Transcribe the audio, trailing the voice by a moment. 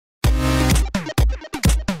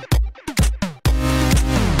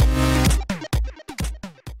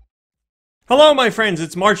Hello my friends,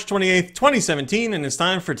 it's March 28th, 2017, and it's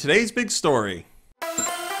time for today's big story.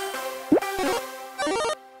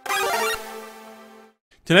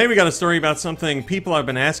 Today we got a story about something people have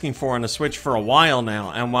been asking for on the Switch for a while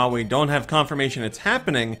now, and while we don't have confirmation it's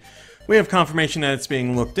happening, we have confirmation that it's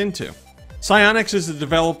being looked into. Psyonix is the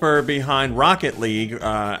developer behind Rocket League,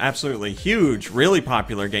 absolutely huge, really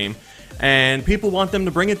popular game, and people want them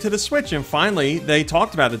to bring it to the Switch, and finally, they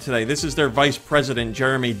talked about it today. This is their vice president,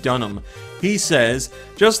 Jeremy Dunham. He says,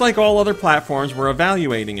 just like all other platforms, we're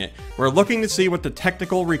evaluating it. We're looking to see what the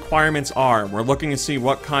technical requirements are. We're looking to see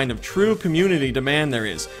what kind of true community demand there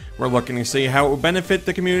is. We're looking to see how it will benefit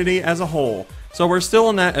the community as a whole. So we're still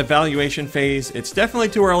in that evaluation phase. It's definitely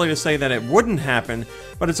too early to say that it wouldn't happen,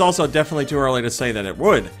 but it's also definitely too early to say that it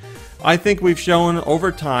would. I think we've shown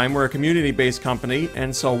over time we're a community-based company,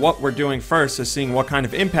 and so what we're doing first is seeing what kind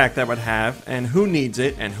of impact that would have, and who needs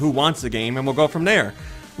it, and who wants the game, and we'll go from there.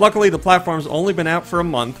 Luckily, the platform's only been out for a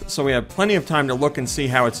month, so we have plenty of time to look and see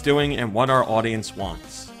how it's doing and what our audience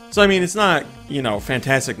wants. So I mean, it's not,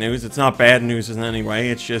 fantastic news, it's not bad news in any way,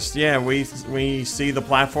 it's just, yeah, we see the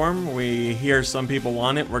platform, we hear some people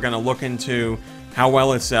want it, we're gonna look into how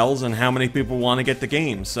well it sells and how many people want to get the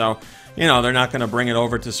game, so... they're not going to bring it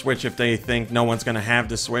over to Switch if they think no one's going to have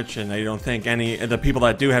the Switch, and they don't think the people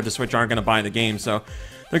that do have the Switch aren't going to buy the game, so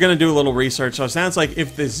they're going to do a little research. So it sounds like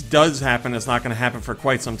if this does happen, it's not going to happen for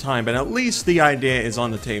quite some time, but at least the idea is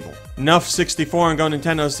on the table. Nuff64 on Go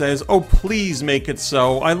Nintendo says, "Oh, please make it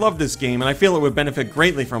so. I love this game, and I feel it would benefit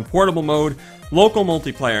greatly from portable mode, local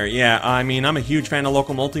multiplayer." Yeah, I mean, I'm a huge fan of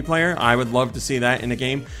local multiplayer. I would love to see that in the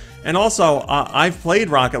game. And also, I've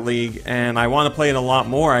played Rocket League, and I want to play it a lot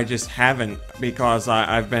more. I just haven't, because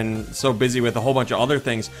I've been so busy with a whole bunch of other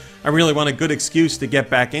things. I really want a good excuse to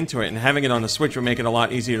get back into it, and having it on the Switch would make it a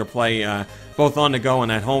lot easier to play both on the go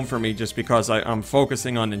and at home for me, just because I'm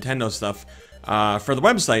focusing on Nintendo stuff for the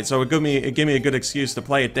website, so it would give me a good excuse to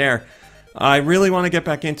play it there. I really want to get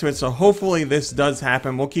back into it, so hopefully this does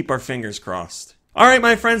happen. We'll keep our fingers crossed. Alright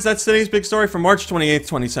my friends, that's today's big story for March 28th,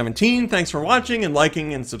 2017. Thanks for watching and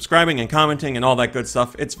liking and subscribing and commenting and all that good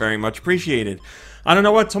stuff. It's very much appreciated. I don't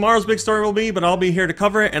know what tomorrow's big story will be, but I'll be here to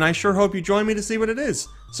cover it, and I sure hope you join me to see what it is.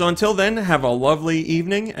 So until then, have a lovely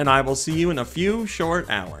evening, and I will see you in a few short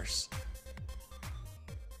hours.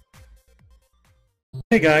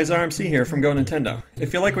 Hey guys, RMC here from Go Nintendo.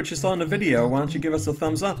 If you like what you saw in the video, why don't you give us a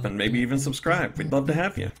thumbs up and maybe even subscribe? We'd love to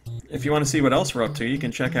have you. If you want to see what else we're up to, you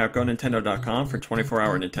can check out GoNintendo.com for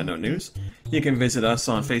 24-hour Nintendo news. You can visit us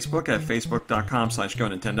on Facebook at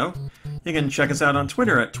Facebook.com/GoNintendo. You can check us out on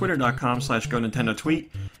Twitter at Twitter.com/GoNintendoTweet.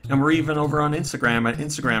 And we're even over on Instagram at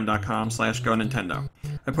Instagram.com/GoNintendo.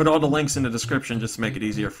 I put all the links in the description just to make it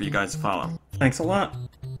easier for you guys to follow. Thanks a lot.